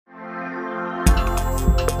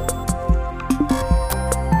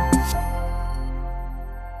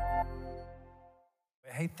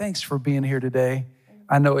thanks for being here today.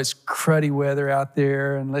 I know it's cruddy weather out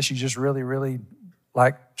there, unless you just really, really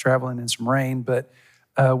like traveling in some rain, but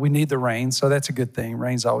we need the rain, so that's a good thing.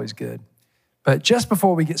 Rain's always good. But just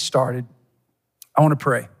before we get started, I want to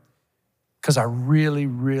pray, because I really,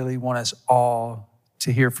 really want us all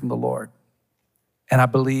to hear from the Lord. And I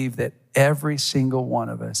believe that every single one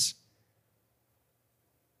of us,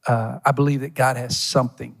 I believe that God has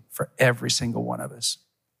something for every single one of us.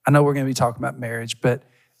 I know we're going to be talking about marriage, but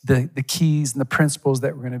the keys and the principles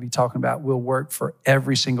that we're going to be talking about will work for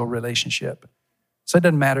every single relationship. So it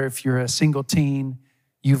doesn't matter if you're a single teen,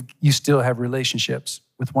 you still have relationships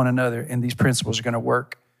with one another, and these principles are going to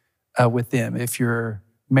work with them. If you're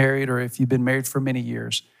married, or if you've been married for many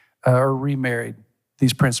years or remarried,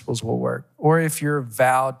 these principles will work. Or if you're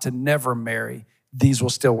vowed to never marry, these will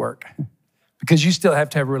still work because you still have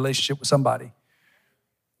to have a relationship with somebody.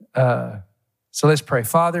 So let's pray.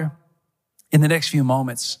 Father, in the next few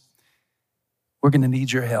moments, we're going to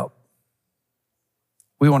need your help.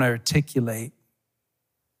 We want to articulate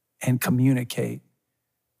and communicate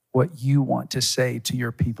what you want to say to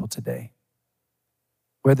your people today.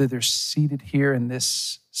 Whether they're seated here in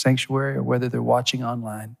this sanctuary or whether they're watching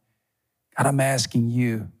online, God, I'm asking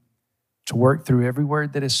you to work through every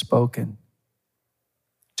word that is spoken,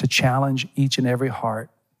 to challenge each and every heart,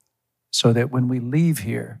 so that when we leave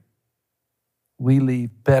here, we leave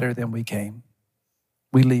better than we came.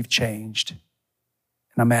 We leave changed.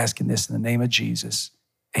 And I'm asking this in the name of Jesus.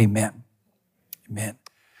 Amen. Amen.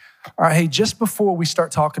 All right, hey, just before we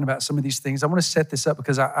start talking about some of these things, I want to set this up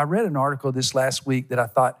because I read an article this last week that I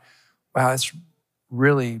thought, wow, it's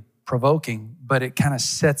really provoking, but it kind of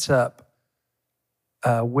sets up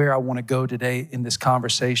where I want to go today in this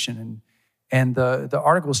conversation. And the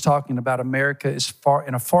article is talking about America is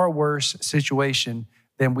in a far worse situation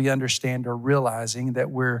than we understand or realizing,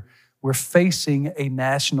 that we're facing a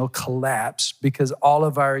national collapse because all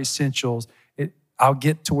of our essentials, I'll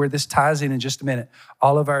get to where this ties in just a minute.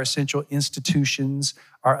 All of our essential institutions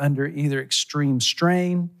are under either extreme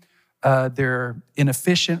strain, they're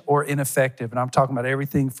inefficient or ineffective. And I'm talking about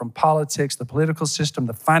everything from politics, the political system,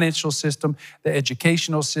 the financial system, the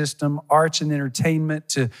educational system, arts and entertainment,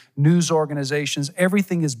 to news organizations.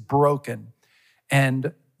 Everything is broken.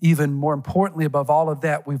 And even more importantly, above all of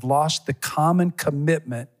that, we've lost the common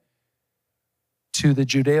commitment to the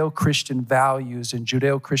Judeo-Christian values and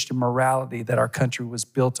Judeo-Christian morality that our country was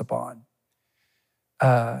built upon.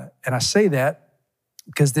 And I say that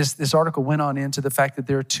because this article went on into the fact that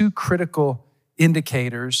there are two critical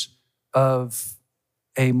indicators of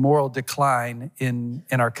a moral decline in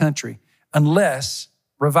our country, unless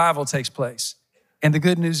revival takes place. And the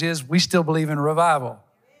good news is we still believe in revival.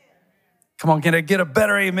 Come on, can I get a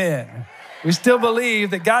better amen? We still believe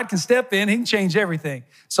that God can step in, he can change everything.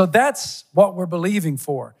 So that's what we're believing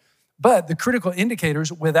for. But the critical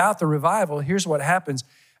indicators, without the revival, here's what happens,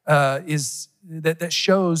 is that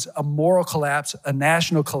shows a moral collapse, a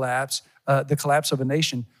national collapse, the collapse of a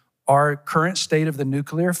nation. Our current state of the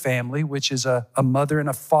nuclear family, which is a mother and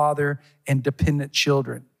a father and dependent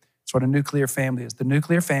children. That's what a nuclear family is. The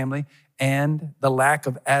nuclear family and the lack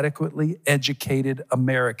of adequately educated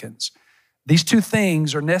Americans. These two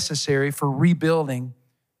things are necessary for rebuilding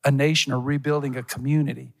a nation or rebuilding a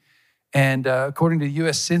community. And according to the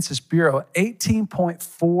U.S. Census Bureau,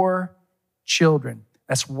 18.4 children,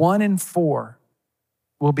 that's 1 in 4,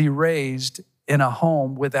 will be raised in a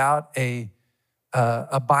home without a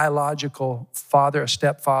biological father, a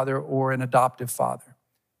stepfather, or an adoptive father.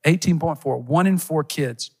 18.4, 1 in 4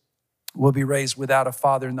 kids will be raised without a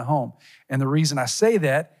father in the home. And the reason I say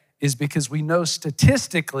that is because we know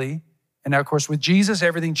statistically, and now, of course, with Jesus,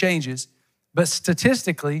 everything changes. But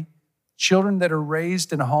statistically, children that are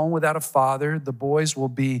raised in a home without a father, the boys will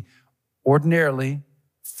be ordinarily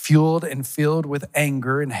fueled and filled with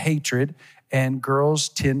anger and hatred, and girls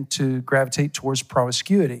tend to gravitate towards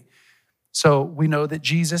promiscuity. So we know that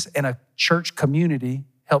Jesus and a church community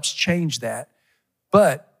helps change that.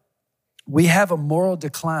 But we have a moral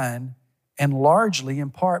decline, and largely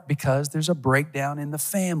in part because there's a breakdown in the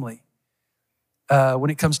family. When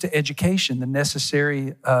it comes to education, the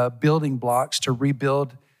necessary building blocks to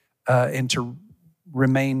rebuild and to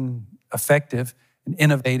remain effective and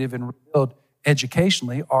innovative and rebuild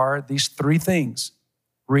educationally are these 3 things: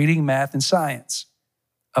 reading, math, and science.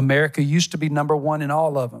 America used to be number 1 in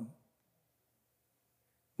all of them.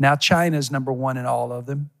 Now China's number 1 in all of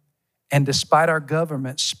them. And despite our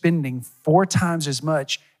government spending 4 times as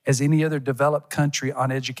much as any other developed country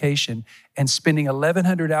on education and spending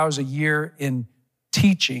 1,100 hours a year in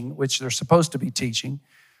teaching, which they're supposed to be teaching,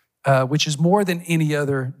 which is more than any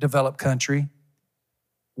other developed country,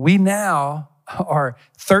 we now are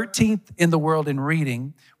 13th in the world in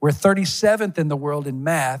reading. We're 37th in the world in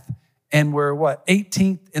math. And we're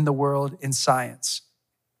 18th in the world in science.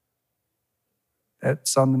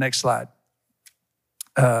 That's on the next slide.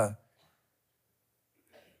 So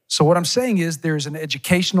what I'm saying is there's an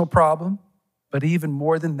educational problem, but even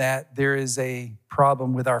more than that, there is a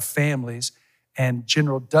problem with our families. And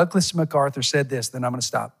General Douglas MacArthur said this, then I'm going to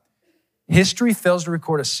stop. History fails to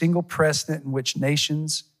record a single precedent in which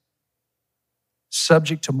nations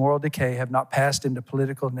subject to moral decay have not passed into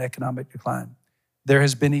political and economic decline. There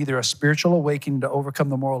has been either a spiritual awakening to overcome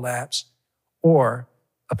the moral lapse or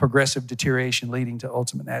a progressive deterioration leading to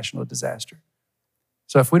ultimate national disaster.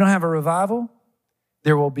 So if we don't have a revival,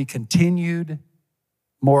 there will be continued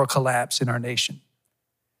moral collapse in our nation.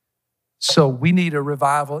 So we need a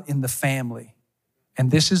revival in the family.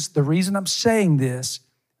 And this is the reason I'm saying this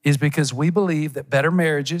is because we believe that better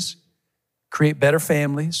marriages create better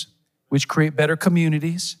families, which create better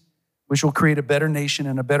communities, which will create a better nation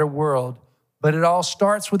and a better world. But it all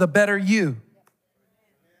starts with a better you.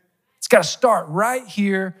 It's got to start right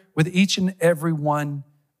here with each and every one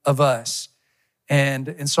of us.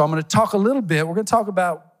 And so I'm going to talk a little bit. We're going to talk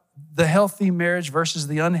about the healthy marriage versus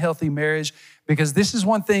the unhealthy marriage, because this is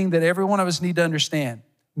one thing that every one of us need to understand,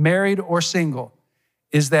 married or single,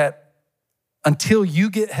 is that until you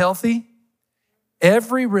get healthy,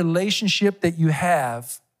 every relationship that you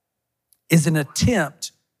have is an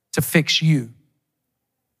attempt to fix you.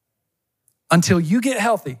 Until you get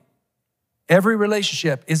healthy, every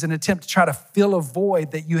relationship is an attempt to try to fill a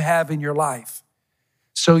void that you have in your life.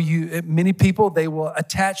 So many people, they will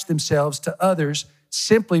attach themselves to others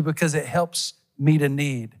simply because it helps meet a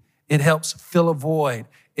need. It helps fill a void.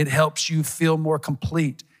 It helps you feel more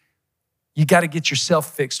complete. You got to get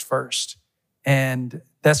yourself fixed first. And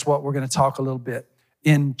that's what we're going to talk a little bit.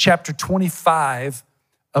 In chapter 25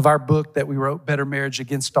 of our book that we wrote, Better Marriage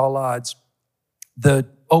Against All Odds, the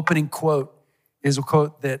opening quote is a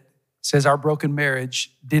quote that says, our broken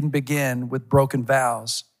marriage didn't begin with broken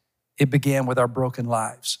vows. It began with our broken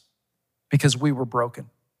lives because we were broken.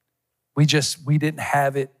 We didn't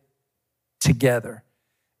have it together.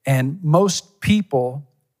 And most people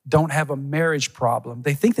don't have a marriage problem.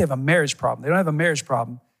 They think they have a marriage problem. They don't have a marriage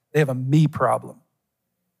problem. They have a me problem.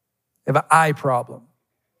 They have an I problem.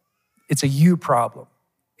 It's a you problem.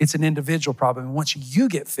 It's an individual problem. And once you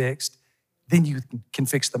get fixed, then you can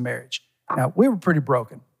fix the marriage. Now, we were pretty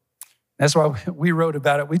broken. That's why we wrote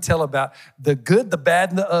about it. We tell about the good, the bad,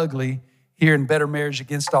 and the ugly here in Better Marriage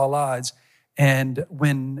Against All Odds. And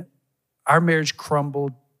when our marriage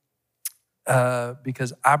crumbled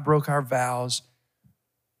because I broke our vows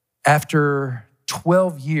after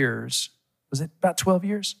 12 years, was it about 12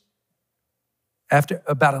 years? After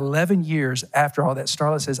about 11 years after all that,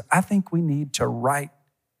 Starla says, I think we need to write.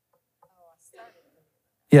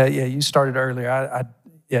 Yeah, you started earlier.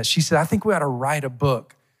 She said, I think we ought to write a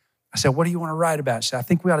book. I said, what do you want to write about? She said, I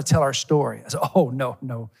think we ought to tell our story. I said, oh,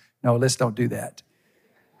 no, let's don't do that.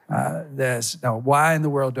 Why in the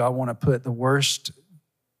world do I want to put the worst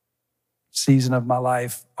season of my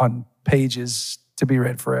life on pages to be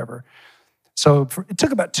read forever? So it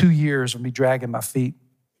took about 2 years of me dragging my feet.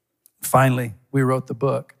 Finally, we wrote the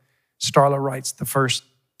book. Starla writes the first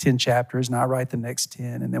 10 chapters, and I write the next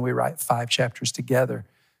 10, and then we write 5 chapters together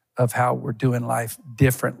of how we're doing life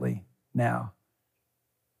differently now.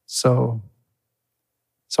 So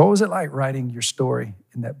what was it like writing your story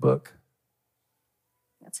in that book?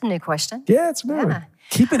 That's a new question. Yeah, it's new. Yeah.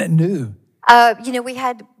 Keeping it new. We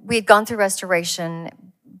had gone through restoration,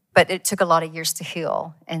 but it took a lot of years to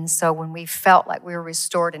heal. And so when we felt like we were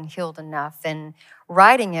restored and healed enough, then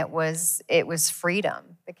writing it was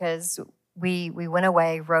freedom, because we went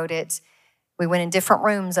away, wrote it. We went in different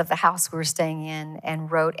rooms of the house we were staying in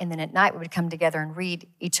and wrote. And then at night we would come together and read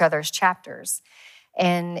each other's chapters.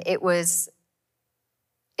 And it was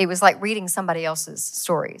like reading somebody else's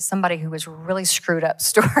story, somebody who was really screwed up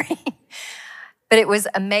story. But it was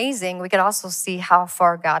amazing. We could also see how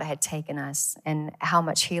far God had taken us and how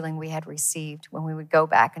much healing we had received when we would go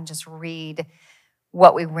back and just read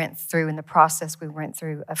what we went through and the process we went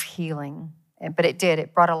through of healing. But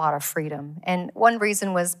it brought a lot of freedom. And one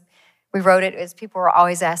reason was we wrote it is people were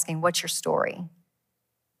always asking, what's your story?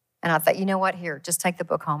 And I thought, you know what, here, just take the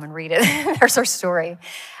book home and read it. There's our story.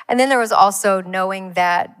 And then there was also knowing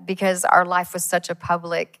that because our life was such a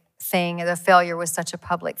public thing, the failure was such a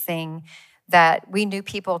public thing, that we knew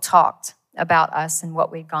people talked about us and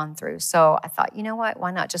what we'd gone through. So I thought, you know what,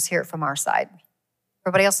 why not just hear it from our side?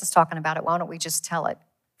 Everybody else is talking about it. Why don't we just tell it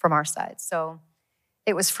from our side? So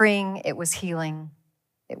it was freeing. It was healing.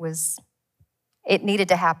 It needed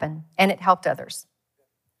to happen, and it helped others.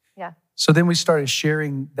 Yeah. So then we started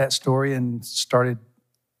sharing that story and started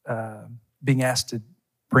being asked to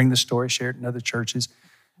bring the story, share it in other churches.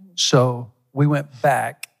 So we went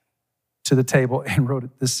back to the table and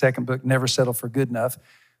wrote this second book, Never Settle for Good Enough,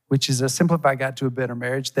 which is a simplified guide to a better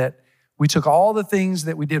marriage, that we took all the things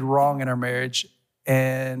that we did wrong in our marriage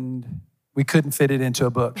and we couldn't fit it into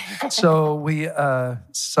a book. So we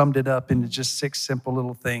summed it up into just 6 simple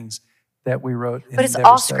little things that we wrote. But it's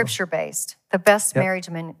all scripture-based. The best marriage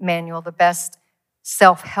manual, the best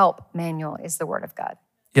self-help manual is the Word of God.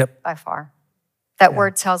 Yep. By far. That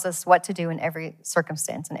word tells us what to do in every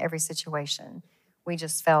circumstance, in every situation. We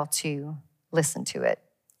just fail to listen to it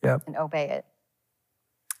and obey it.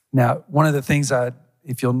 Now, one of the things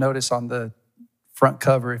if you'll notice on the front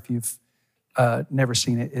cover, if you've never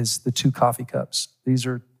seen it, is the 2 coffee cups. This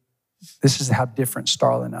is how different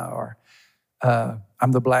Starla and I are.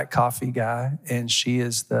 I'm the black coffee guy, and she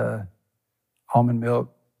is the almond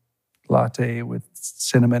milk latte with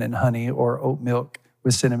cinnamon and honey, or oat milk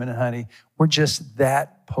with cinnamon and honey. We're just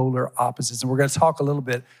that polar opposites. And we're going to talk a little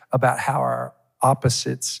bit about how our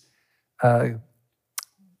opposites,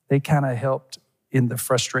 they kind of helped in the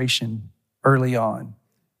frustration early on.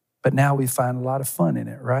 But now we find a lot of fun in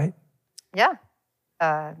it, right? Yeah.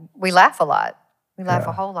 We laugh a lot. We laugh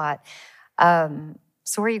a whole lot.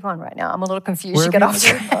 So where are you going right now? I'm a little confused. You get off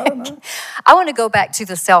track. I don't know. I want to go back to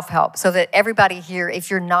the self-help so that everybody here, if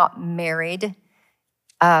you're not married,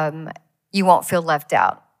 you won't feel left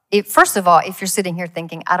out. First of all, if you're sitting here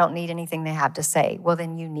thinking, I don't need anything they have to say, well,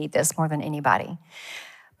 then you need this more than anybody.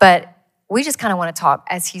 But we just kind of want to talk,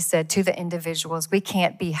 as he said, to the individuals. We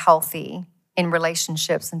can't be healthy in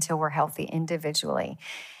relationships until we're healthy individually.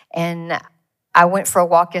 And I went for a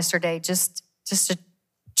walk yesterday just to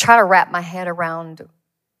try to wrap my head around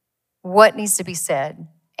what needs to be said.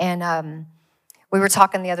 And we were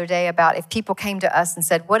talking the other day about if people came to us and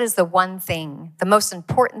said, what is the one thing, the most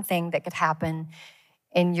important thing that could happen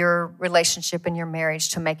in your relationship, in your marriage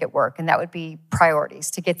to make it work? And that would be priorities,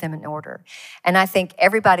 to get them in order. And I think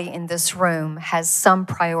everybody in this room has some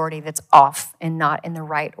priority that's off and not in the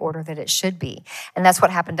right order that it should be. And that's what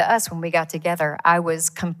happened to us when we got together. I was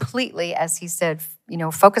completely, as he said,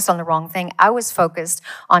 focused on the wrong thing. I was focused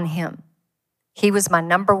on him. He was my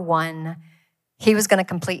number one. He was going to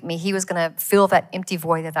complete me. He was going to fill that empty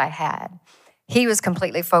void that I had. He was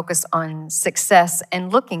completely focused on success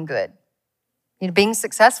and looking good, being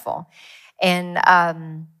successful. And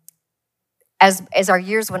as our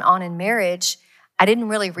years went on in marriage, I didn't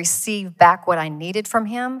really receive back what I needed from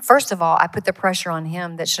him. First of all, I put the pressure on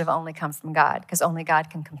him that should have only come from God, because only God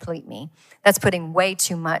can complete me. That's putting way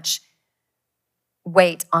too much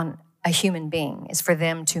weight on a human being, is for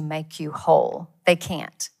them to make you whole. They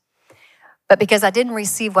can't. But because I didn't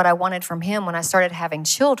receive what I wanted from him when I started having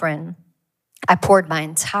children, I poured my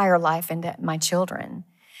entire life into my children.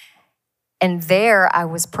 And there I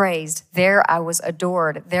was praised. There I was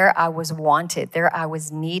adored. There I was wanted. There I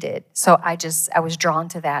was needed. So I was drawn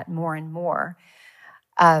to that more and more.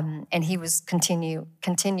 And he was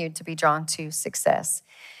continued to be drawn to success.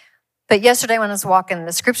 But yesterday when I was walking,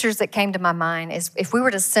 the scriptures that came to my mind is, if we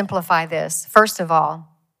were to simplify this, first of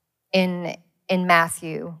all, in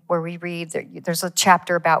Matthew, where we read, there's a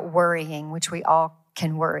chapter about worrying, which we all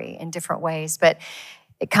can worry in different ways. But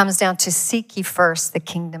it comes down to seek ye first the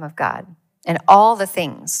kingdom of God. And all the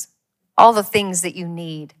things that you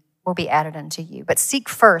need will be added unto you. But seek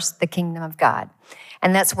first the kingdom of God.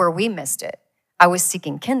 And that's where we missed it. I was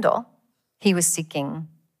seeking Kendall. He was seeking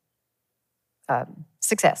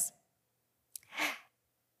success.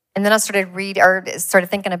 And then I started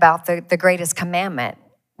thinking about the greatest commandment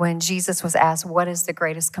when Jesus was asked, what is the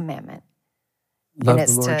greatest commandment? Love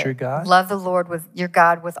the Lord your God. Love the Lord your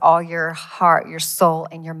God with all your heart, your soul,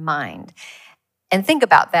 and your mind. And think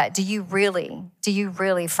about that. Do you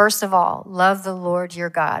really, first of all, love the Lord your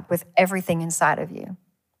God with everything inside of you?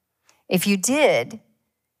 If you did,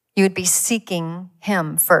 you would be seeking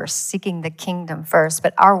him first, seeking the kingdom first.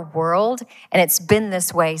 But our world, and it's been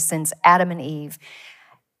this way since Adam and Eve,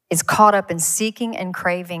 is caught up in seeking and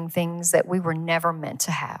craving things that we were never meant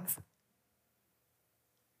to have.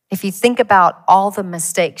 If you think about all the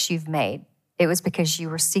mistakes you've made, it was because you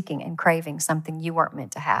were seeking and craving something you weren't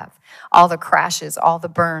meant to have. All the crashes, all the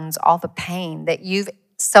burns, all the pain that you've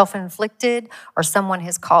self-inflicted or someone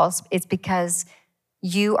has caused, it's because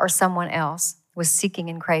you or someone else was seeking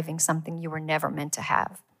and craving something you were never meant to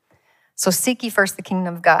have. So seek ye first the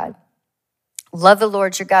kingdom of God. Love the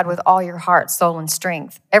Lord your God with all your heart, soul, and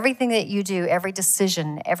strength. Everything that you do, every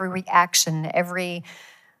decision, every reaction, everything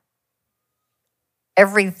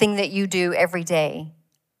that you do every day,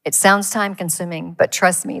 it sounds time-consuming, but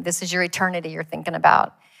trust me, this is your eternity you're thinking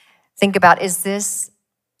about. Think about, is this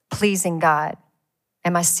pleasing God?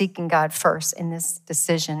 Am I seeking God first in this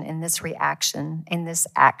decision, in this reaction, in this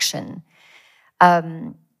action?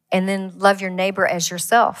 And then love your neighbor as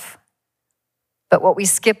yourself. But what we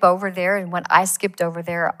skip over there, and what I skipped over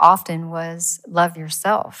there often, was love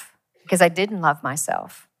yourself, because I didn't love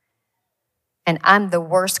myself. And I'm the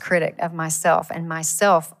worst critic of myself, and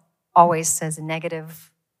myself always says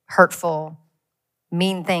negative, hurtful,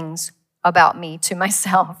 mean things about me to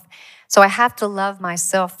myself. So I have to love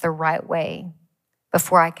myself the right way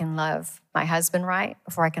before I can love my husband right,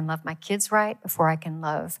 before I can love my kids right, before I can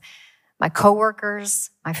love my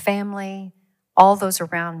coworkers, my family, all those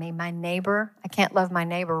around me, my neighbor. I can't love my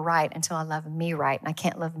neighbor right until I love me right, and I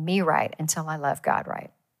can't love me right until I love God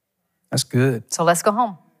right. That's good. So let's go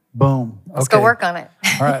home. Boom. Let's go work on it.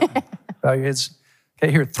 All right. Bow your heads.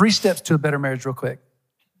 Okay, here, 3 steps to a better marriage real quick.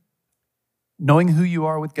 Knowing who you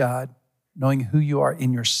are with God, knowing who you are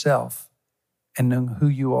in yourself, and knowing who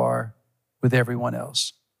you are with everyone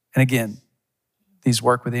else. And again, these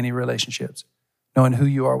work with any relationships. Knowing who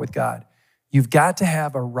you are with God. You've got to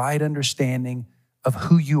have a right understanding of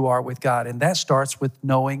who you are with God. And that starts with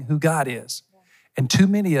knowing who God is. And too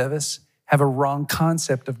many of us have a wrong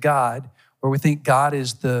concept of God, where we think God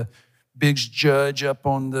is the big judge up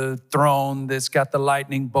on the throne that's got the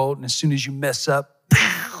lightning bolt. And as soon as you mess up,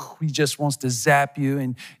 he just wants to zap you.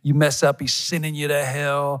 And you mess up, he's sending you to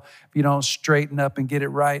hell if you don't straighten up and get it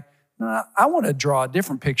right. No, I want to draw a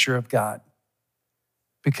different picture of God,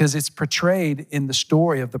 because it's portrayed in the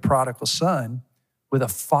story of the prodigal son with a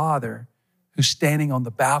father who's standing on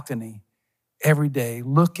the balcony every day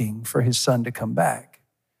looking for his son to come back.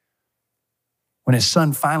 When his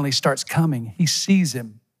son finally starts coming, he sees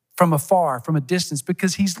him from afar, from a distance,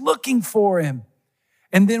 because he's looking for him.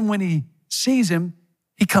 And then when he sees him,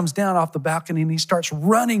 he comes down off the balcony and he starts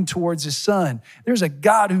running towards his son. There's a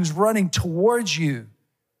God who's running towards you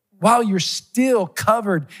while you're still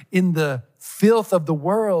covered in the filth of the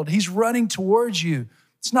world. He's running towards you.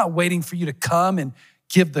 It's not waiting for you to come and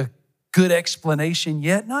give the good explanation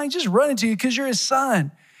yet. No, he's just running to you because you're his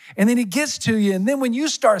son. And then he gets to you. And then when you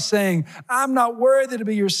start saying, I'm not worthy to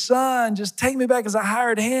be your son, just take me back as a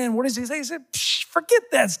hired hand, what does he say? He said, forget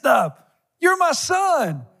that stuff. You're my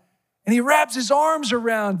son. And he wraps his arms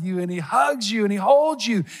around you and he hugs you and he holds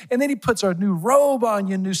you. And then he puts a new robe on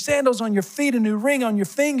you, new sandals on your feet, a new ring on your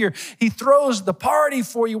finger. He throws the party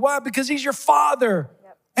for you. Why? Because he's your father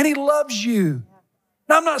and he loves you.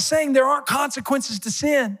 Now, I'm not saying there aren't consequences to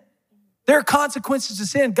sin. There are consequences to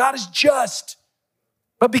sin. God is just.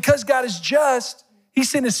 But because God is just, he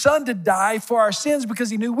sent his son to die for our sins because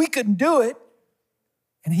he knew we couldn't do it.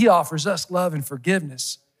 And he offers us love and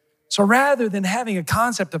forgiveness. So rather than having a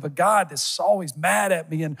concept of a God that's always mad at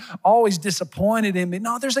me and always disappointed in me,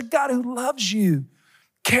 no, there's a God who loves you,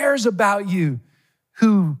 cares about you,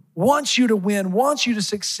 who wants you to win, wants you to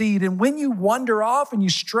succeed. And when you wander off and you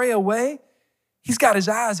stray away, he's got his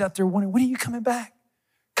eyes out there wondering, when are you coming back?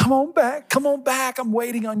 Come on back, come on back. I'm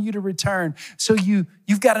waiting on you to return. So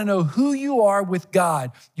you've got to know who you are with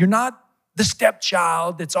God. You're not the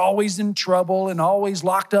stepchild that's always in trouble and always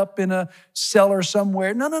locked up in a cellar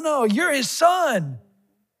somewhere. No. You're his son.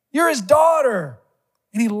 You're his daughter.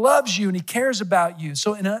 And he loves you and he cares about you.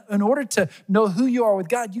 So in order to know who you are with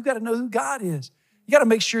God, you got to know who God is. You got to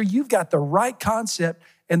make sure you've got the right concept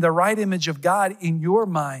and the right image of God in your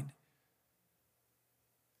mind.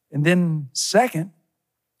 And then second,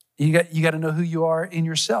 you got to know who you are in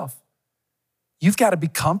yourself. You've got to be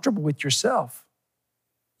comfortable with yourself.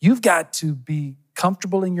 You've got to be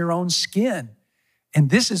comfortable in your own skin. And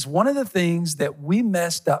this is one of the things that we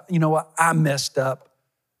messed up. You know what? I messed up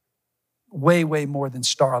way, way more than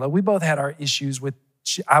Starla. We both had our issues with,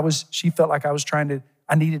 she felt like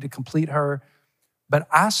I needed to complete her. But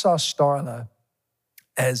I saw Starla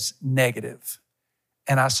as negative,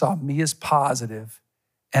 and I saw me as positive.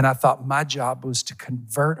 And I thought my job was to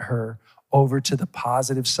convert her over to the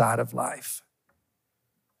positive side of life.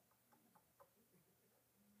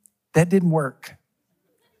 That didn't work.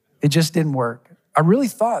 It just didn't work. I really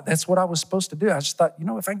thought that's what I was supposed to do. I just thought,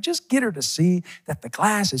 if I can just get her to see that the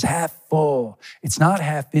glass is half full, it's not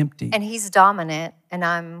half empty. And he's dominant, and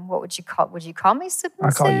I'm, would you call me submissive?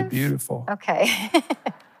 I call you beautiful. Okay.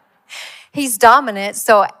 He's dominant,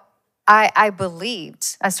 so I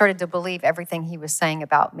started to believe everything he was saying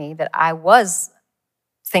about me, that I was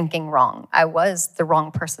thinking wrong. I was the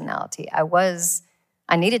wrong personality.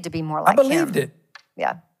 I needed to be more like him. I believed it.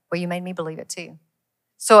 Yeah. Well, you made me believe it too.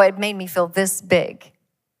 So it made me feel this big.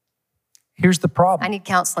 Here's the problem. I need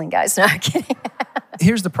counseling, guys. No, I'm kidding.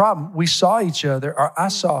 Here's the problem. We saw each other, or I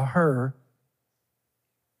saw her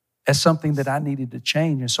as something that I needed to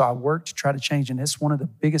change. And so I worked to try to change. And it's one of the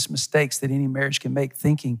biggest mistakes that any marriage can make,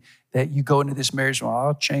 thinking that you go into this marriage, well,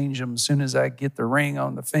 I'll change them as soon as I get the ring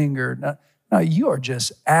on the finger. No, you are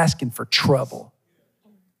just asking for trouble.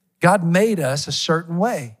 God made us a certain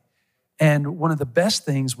way. And one of the best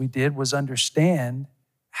things we did was understand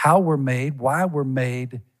how we're made, why we're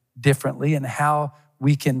made differently, and how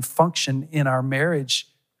we can function in our marriage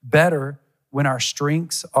better when our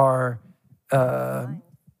strengths are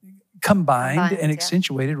combined and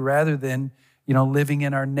accentuated, rather than, living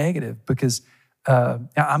in our negative. Because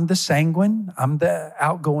I'm the sanguine, I'm the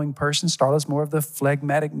outgoing person. Starla's more of the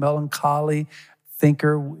phlegmatic, melancholy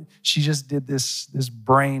thinker. She just did this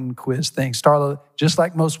brain quiz thing. Starla, just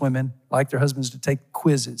like most women, like their husbands to take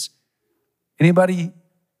quizzes. Anybody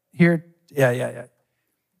here? Yeah.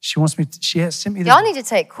 She has sent me. Y'all need to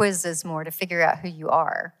take quizzes more to figure out who you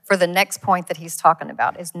are. For the next point that he's talking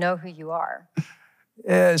about is know who you are.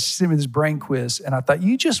 She sent me this brain quiz, and I thought,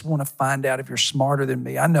 you just want to find out if you're smarter than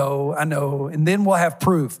me. I know, and then we'll have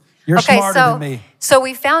proof. You're smarter than me. So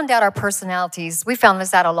we found out our personalities. We found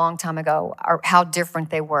this out a long time ago, how different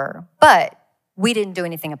they were. But we didn't do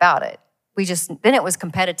anything about it. Then it was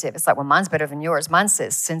competitive. It's like, well, mine's better than yours. Mine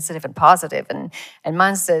says sensitive and positive, and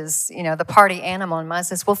mine says, the party animal, and mine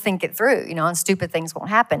says, we'll think it through, and stupid things won't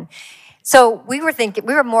happen. So we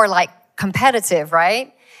were more like competitive,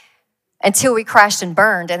 right? Until we crashed and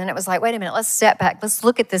burned. And then it was like, wait a minute, let's step back. Let's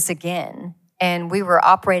look at this again. And we were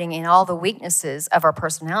operating in all the weaknesses of our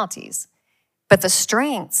personalities. But the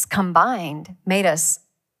strengths combined made us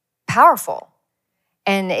powerful.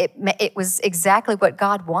 And it was exactly what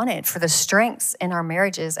God wanted, for the strengths in our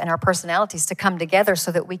marriages and our personalities to come together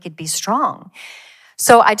so that we could be strong.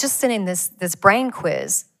 So I just sent in this brain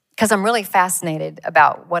quiz because I'm really fascinated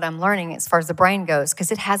about what I'm learning as far as the brain goes,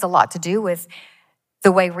 because it has a lot to do with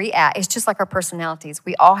the way we act. It's just like our personalities.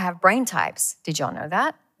 We all have brain types. Did y'all know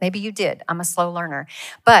that? Maybe you did. I'm a slow learner.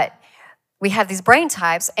 But we have these brain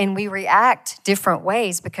types, and we react different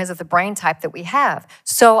ways because of the brain type that we have.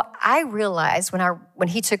 So I realized when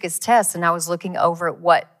he took his test and I was looking over at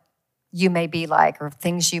what you may be like or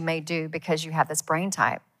things you may do because you have this brain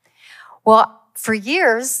type. Well, for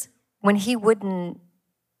years, when he wouldn't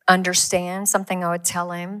understand something I would tell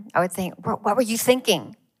him, I would think, what were you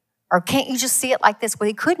thinking? Or can't you just see it like this? Well,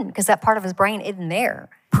 he couldn't, because that part of his brain isn't there.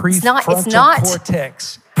 Prefrontal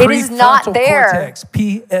cortex. It is not there. Cortex,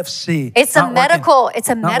 PFC. It's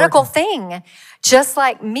a medical thing. Just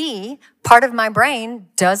like me, part of my brain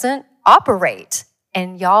doesn't operate.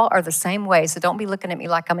 And y'all are the same way, so don't be looking at me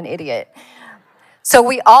like I'm an idiot. So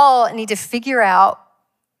we all need to figure out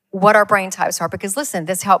what our brain types are, because listen,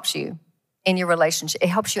 this helps you in your relationship. It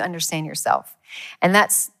helps you understand yourself. And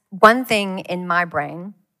that's one thing in my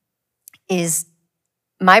brain.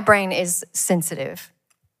 My brain is sensitive.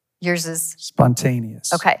 Yours is?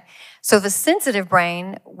 Spontaneous. Okay. So the sensitive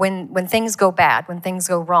brain, when things go bad, when things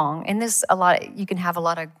go wrong, and you can have a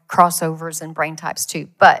lot of crossovers in brain types too,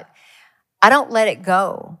 but I don't let it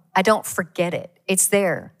go. I don't forget it. It's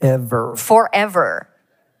there. Forever.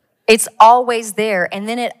 It's always there. And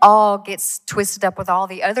then it all gets twisted up with all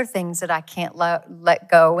the other things that I can't let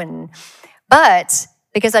go. But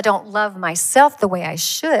because I don't love myself the way I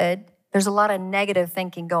should, there's a lot of negative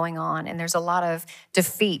thinking going on, and there's a lot of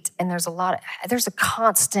defeat, and there's a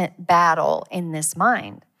constant battle in this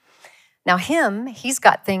mind. Now he's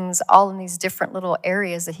got things all in these different little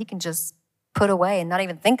areas that he can just put away and not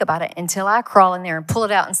even think about it until I crawl in there and pull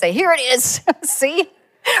it out and say, here it is. See?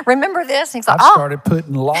 Remember this? And he's like, I've started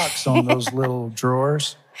putting locks on those little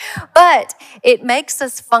drawers. But it makes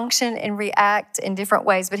us function and react in different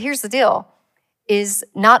ways. But here's the deal. Is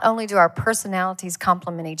not only do our personalities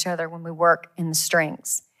complement each other when we work in the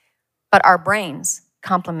strengths, but our brains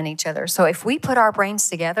complement each other. So if we put our brains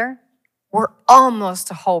together, we're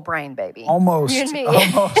almost a whole brain, baby. Almost. You and me.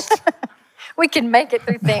 Almost. We can make it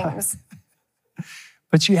through things.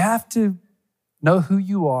 But you have to know who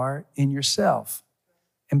you are in yourself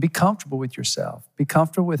and be comfortable with yourself. Be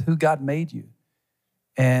comfortable with who God made you.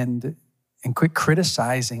 And quit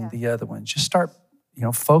criticizing the other one. Just start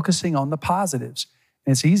focusing on the positives.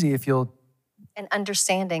 And it's easy if you'll... And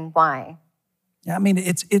understanding why. Yeah, I mean,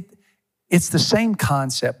 it's the same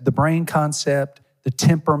concept, the brain concept, the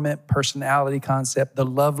temperament, personality concept, the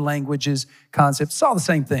love languages concept. It's all the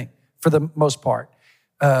same thing for the most part.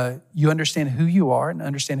 You understand who you are and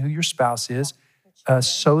understand who your spouse is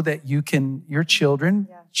so that your children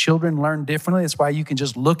learn differently. That's why you can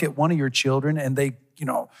just look at one of your children and they,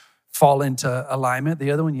 fall into alignment. The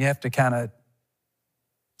other one, you have to kind of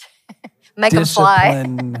make them fly.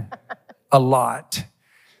 Discipline a lot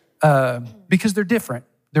because they're different.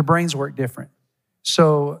 Their brains work different.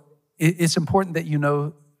 So it's important that you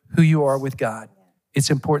know who you are with God. It's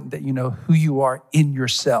important that you know who you are in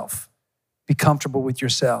yourself. Be comfortable with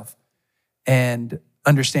yourself and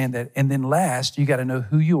understand that. And then last, you got to know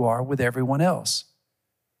who you are with everyone else.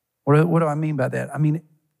 What do I mean by that? I mean,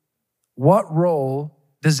 what role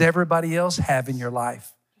does everybody else have in your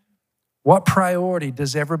life? What priority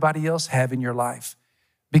does everybody else have in your life?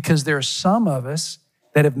 Because there are some of us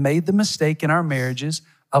that have made the mistake in our marriages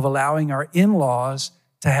of allowing our in-laws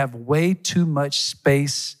to have way too much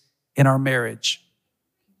space in our marriage.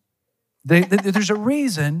 There's a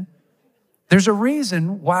reason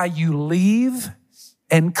why you leave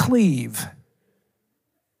and cleave.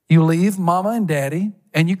 You leave mama and daddy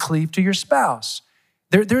and you cleave to your spouse.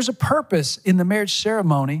 There's a purpose in the marriage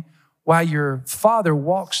ceremony why your father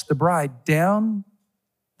walks the bride down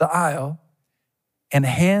the aisle and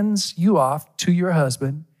hands you off to your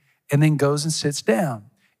husband and then goes and sits down.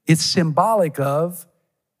 It's symbolic of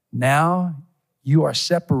now you are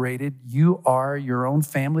separated. You are your own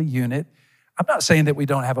family unit. I'm not saying that we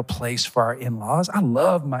don't have a place for our in-laws. I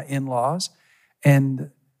love my in-laws and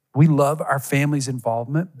we love our family's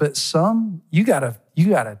involvement, but some, you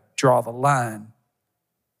gotta draw the line.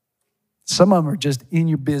 Some of them are just in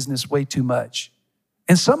your business way too much.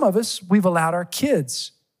 And some of us, we've allowed our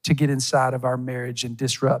kids to get inside of our marriage and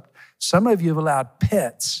disrupt. Some of you have allowed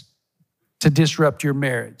pets to disrupt your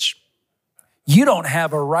marriage. You don't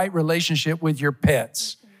have a right relationship with your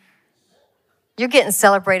pets. You're getting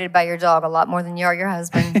celebrated by your dog a lot more than you are your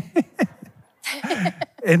husband.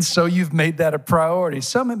 And so you've made that a priority.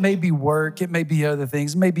 Some, it may be work, it may be other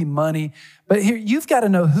things, it may be money. But here, you've got to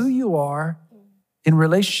know who you are in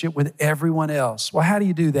relationship with everyone else. Well, how do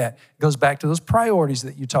you do that? It goes back to those priorities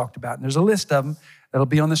that you talked about. And there's a list of them that'll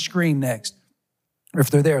be on the screen next. Or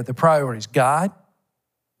if they're there, the priorities: God,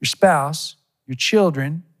 your spouse, your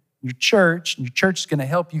children, your church. And your church is going to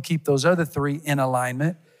help you keep those other three in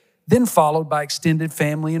alignment. Then followed by extended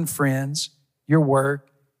family and friends, your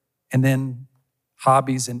work, and then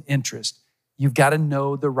hobbies and interests. You've got to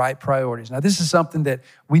know the right priorities. Now, this is something that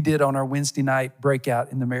we did on our Wednesday night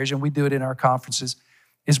breakout in the marriage, and we do it in our conferences,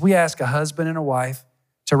 is we ask a husband and a wife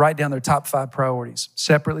to write down their top 5 priorities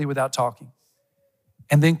separately without talking,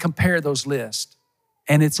 and then compare those lists.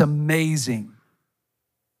 And it's amazing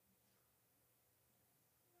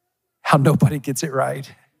how nobody gets it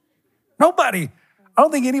right. Nobody. I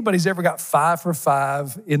don't think anybody's ever got 5 for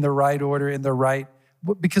 5 in the right order,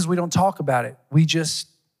 because we don't talk about it. We just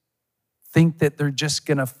think that they're just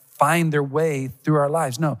going to find their way through our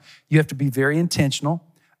lives. No, you have to be very intentional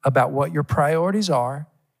about what your priorities are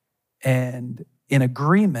and in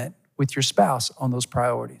agreement with your spouse on those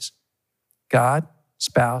priorities. God,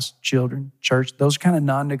 spouse, children, church, those are kind of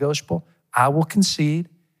non-negotiable. I will concede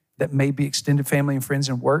that maybe extended family and friends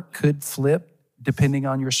and work could flip depending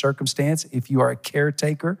on your circumstance. If you are a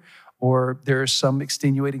caretaker or there is some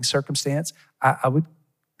extenuating circumstance, I would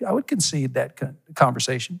concede that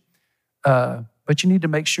conversation. But you need to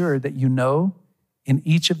make sure that you know in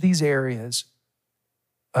each of these areas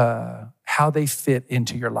how they fit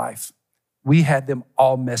into your life. We had them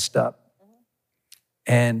all messed up.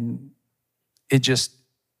 And it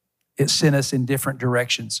sent us in different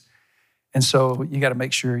directions. And so you got to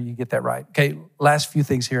make sure you get that right. Okay, last few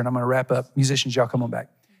things here, and I'm going to wrap up. Musicians, y'all come on back.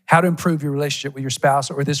 How to improve your relationship with your spouse,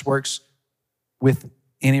 or this works with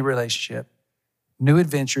any relationship. New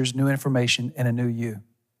adventures, new information, and a new you.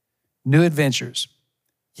 New adventures.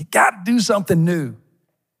 You got to do something new.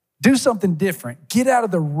 Do something different. Get out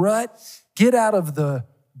of the rut. Get out of the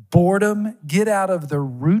boredom. Get out of the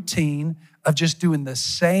routine of just doing the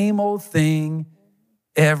same old thing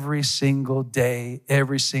every single day,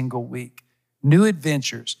 every single week. New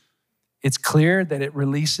adventures. It's clear that it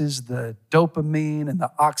releases the dopamine and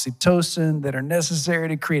the oxytocin that are necessary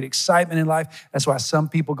to create excitement in life. That's why some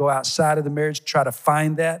people go outside of the marriage to try to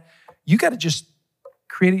find that. You got to just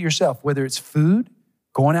create it yourself, whether it's food,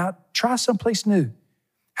 going out, try someplace new.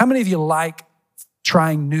 How many of you like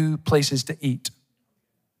trying new places to eat?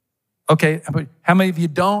 Okay, how many of you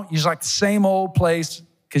don't? You just like the same old place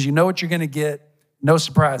because you know what you're going to get. No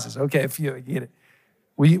surprises. Okay, a few, get it.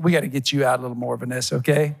 We got to get you out a little more, Vanessa,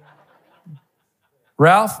 okay?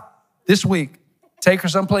 Ralph, this week, take her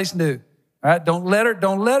someplace new. All right, don't let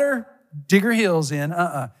her dig her heels in.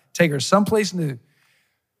 Take her someplace new.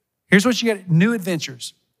 Here's what you got: new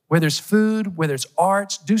adventures. Whether it's food, whether it's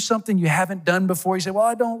arts, do something you haven't done before. You say, well,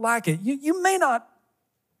 I don't like it. You may not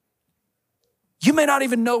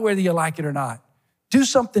even know whether you like it or not. Do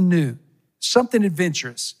something new, something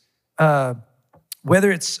adventurous.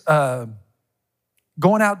 Whether it's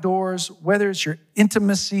going outdoors, whether it's your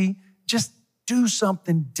intimacy, just do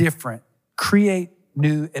something different. Create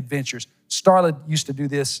new adventures. Starla used to do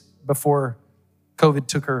this before COVID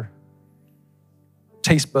took her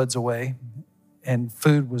taste buds away and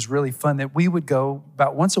food was really fun, that we would go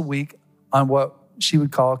about once a week on what she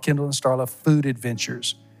would call Kendall and Starla food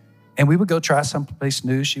adventures. And we would go try someplace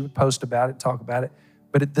new. She would post about it, talk about it.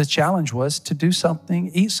 But the challenge was to do something,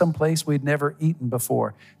 eat someplace we'd never eaten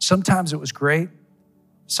before. Sometimes it was great.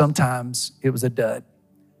 Sometimes it was a dud.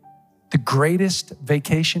 The greatest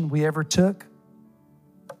vacation we ever took,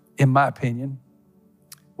 in my opinion,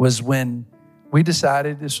 was when we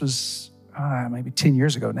decided, this was maybe 10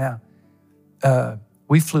 years ago now,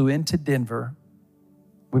 we flew into Denver.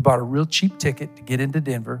 We bought a real cheap ticket to get into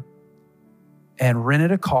Denver and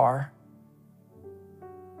rented a car.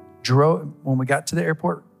 Drove, when we got to the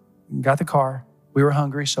airport, got the car, we were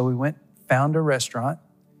hungry, so we went, found a restaurant.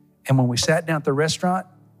 And when we sat down at the restaurant,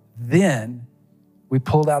 then we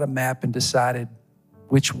pulled out a map and decided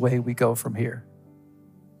which way we go from here.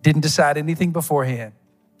 Didn't decide anything beforehand.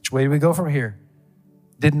 Which way do we go from here?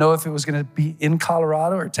 Didn't know if it was going to be in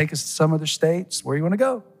Colorado or take us to some other states. Where do you want to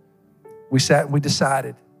go? We sat and we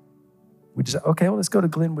decided. Okay, well, let's go to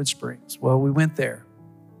Glenwood Springs. Well, we went there.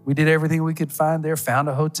 We did everything we could find there, found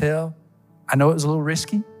a hotel. I know it was a little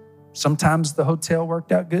risky. Sometimes the hotel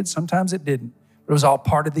worked out good, sometimes it didn't. But it was all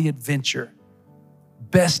part of the adventure.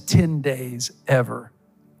 Best 10 days ever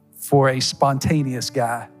for a spontaneous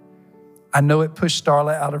guy. I know it pushed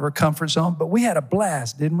Starla out of her comfort zone, but we had a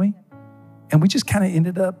blast, didn't we? And we just kind of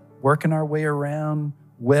ended up working our way around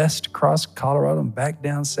west, across Colorado, and back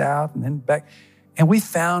down south, and then back. And we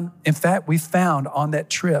found on that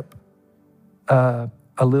trip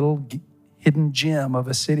a little hidden gem of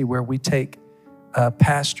a city where we take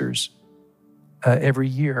pastors every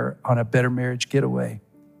year on a better marriage getaway.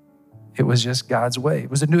 It was just God's way. It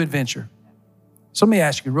was a new adventure. So let me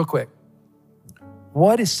ask you real quick.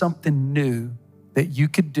 What is something new that you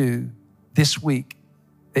could do this week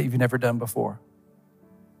that you've never done before?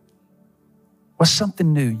 What's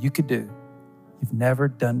something new you could do you've never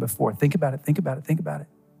done before? Think about it, think about it, think about it.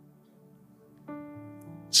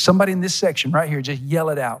 Somebody in this section right here, just yell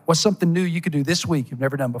it out. What's something new you could do this week you've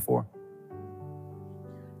never done before?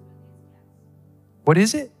 What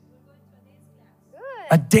is it?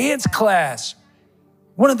 A dance class.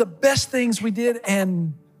 One of the best things we did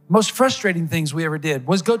and most frustrating things we ever did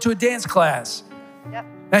was go to a dance class. Yep.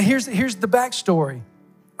 Now here's the backstory.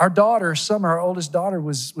 Our daughter, Summer, our oldest daughter,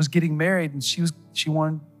 was getting married, and she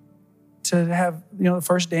wanted to have the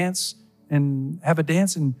first dance and have a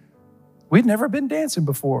dance, and we'd never been dancing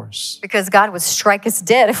before. Because God would strike us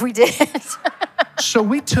dead if we did. So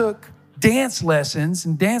we took dance lessons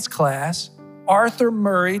and dance class, Arthur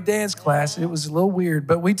Murray dance class. It was a little weird,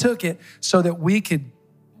 but we took it so that we could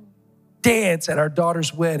dance at our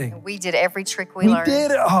daughter's wedding. We did every trick we learned. We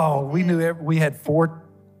did it. Oh, we knew we had 4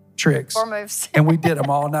 tricks. 4 moves. And we did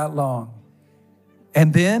them all night long.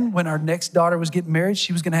 And then when our next daughter was getting married,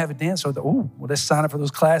 she was going to have a dance. So I thought, let's sign up for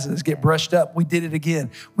those classes. Let's get brushed up. We did it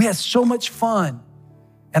again. We had so much fun.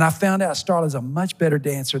 And I found out Starla's a much better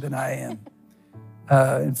dancer than I am.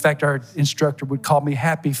 In fact, our instructor would call me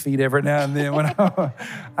Happy Feet every now and then when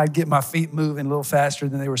I'd get my feet moving a little faster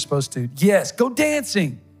than they were supposed to. Yes, go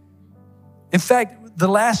dancing. In fact, the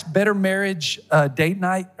last Better Marriage date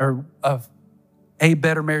night, or a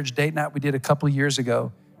Better Marriage date night we did a couple of years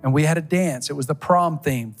ago, and we had a dance. It was the prom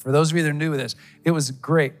theme. For those of you that are new with this, it was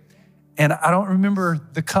great. And I don't remember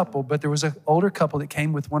the couple, but there was an older couple that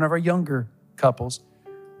came with one of our younger couples.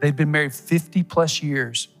 They'd been married 50 plus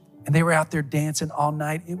years, and they were out there dancing all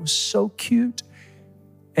night. It was so cute.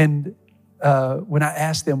 And when I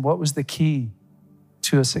asked them what was the key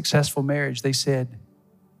to a successful marriage, they said,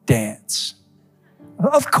 dance.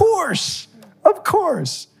 Of course.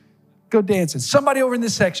 Go dancing. Somebody over in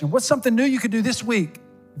this section, what's something new you could do this week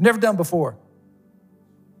you've never done before?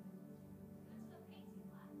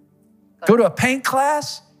 Go to a paint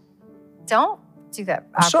class? Don't do that.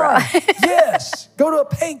 I'm sorry. Yes. Go to a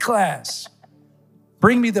paint class.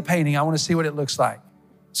 Bring me the painting. I want to see what it looks like.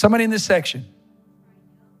 Somebody in this section.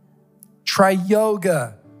 Try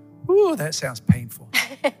yoga. Ooh, that sounds painful.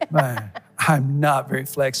 Man, I'm not very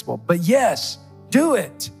flexible. But yes, do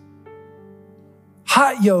it.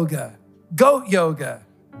 Hot yoga. Goat yoga.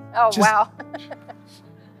 Oh, wow.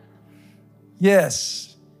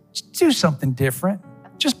 Yes. Just do something different.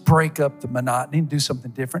 Just break up the monotony and do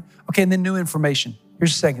something different. Okay, and then new information.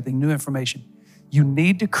 Here's the second thing, new information. You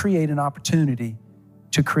need to create an opportunity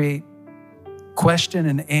to create question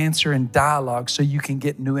and answer and dialogue so you can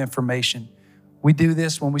get new information. We do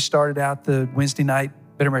this when we started out the Wednesday night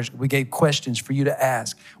Better Marriage. We gave questions for you to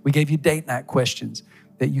ask. We gave you date night questions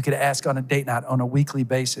that you could ask on a date night on a weekly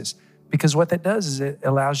basis. Because what that does is it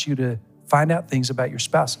allows you to find out things about your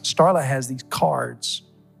spouse. Starla has these cards.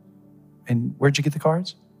 And where'd you get the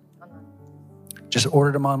cards? Just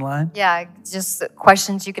ordered them online? Yeah, just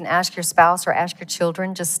questions you can ask your spouse or ask your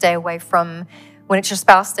children. Just stay away from, when it's your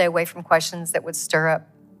spouse, stay away from questions that would stir up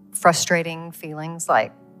frustrating feelings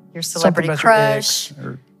like your celebrity crush.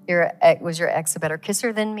 Was your ex a better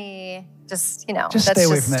kisser than me? Just, just stay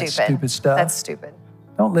away from that stupid stuff. That's stupid.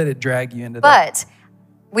 Don't let it drag you into that. But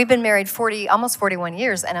we've been married almost 41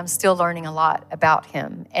 years, and I'm still learning a lot about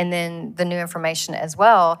him. And then the new information as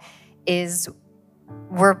well is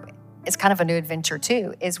it's kind of a new adventure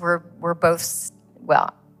too, is we're both,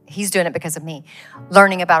 well, he's doing it because of me,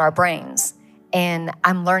 learning about our brains. And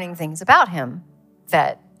I'm learning things about him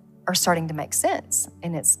that are starting to make sense.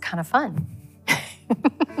 And it's kind of fun.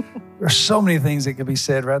 There's so many things that could be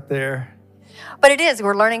said right there. But it is,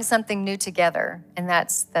 we're learning something new together. And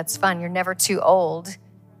that's fun. You're never too old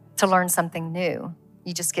to learn something new.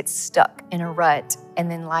 You just get stuck in a rut, and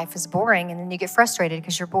then life is boring, and then you get frustrated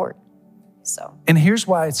because you're bored. And here's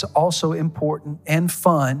why it's also important and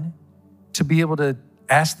fun to be able to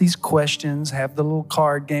ask these questions, have the little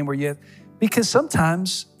card game because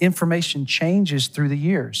sometimes information changes through the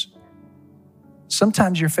years.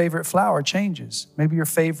 Sometimes your favorite flower changes. Maybe your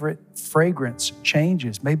favorite fragrance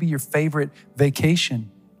changes. Maybe your favorite vacation,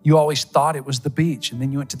 you always thought it was the beach, and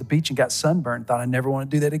then you went to the beach and got sunburned, thought I never want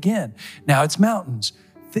to do that again. Now it's mountains.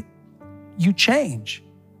 You change.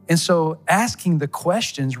 And so asking the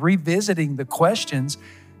questions, revisiting the questions,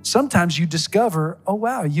 sometimes you discover, oh,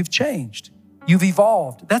 wow, you've changed. You've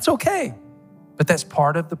evolved. That's okay. But that's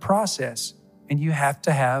part of the process. And you have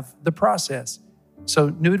to have the process. So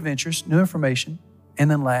new adventures, new information,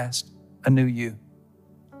 and then last, a new you.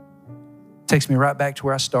 Takes me right back to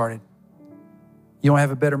where I started. You want to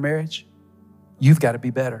have a better marriage? You've got to be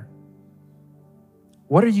better.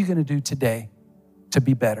 What are you going to do today to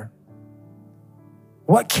be better?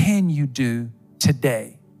 What can you do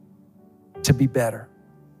today to be better?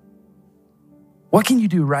 What can you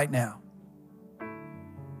do right now?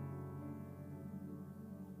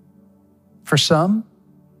 For some,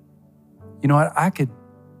 you know what? I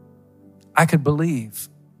could believe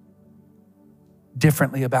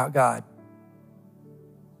differently about God.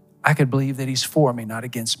 I could believe that He's for me, not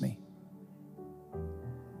against me.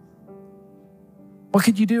 What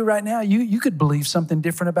could you do right now? You could believe something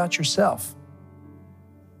different about yourself.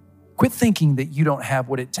 Quit thinking that you don't have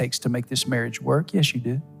what it takes to make this marriage work. Yes, you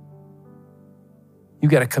do. You've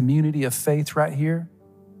got a community of faith right here.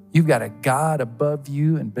 You've got a God above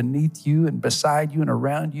you and beneath you and beside you and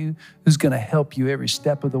around you who's going to help you every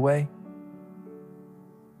step of the way.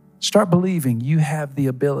 Start believing you have the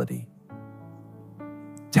ability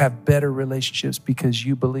to have better relationships because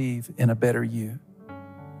you believe in a better you.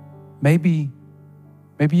 Maybe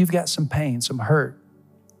you've got some pain, some hurt,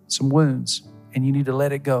 some wounds, and you need to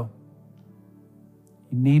let it go.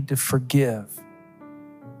 You need to forgive.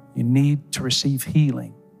 You need to receive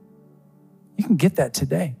healing. You can get that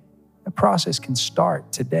today. The process can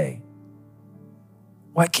start today.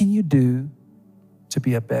 What can you do to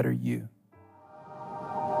be a better you?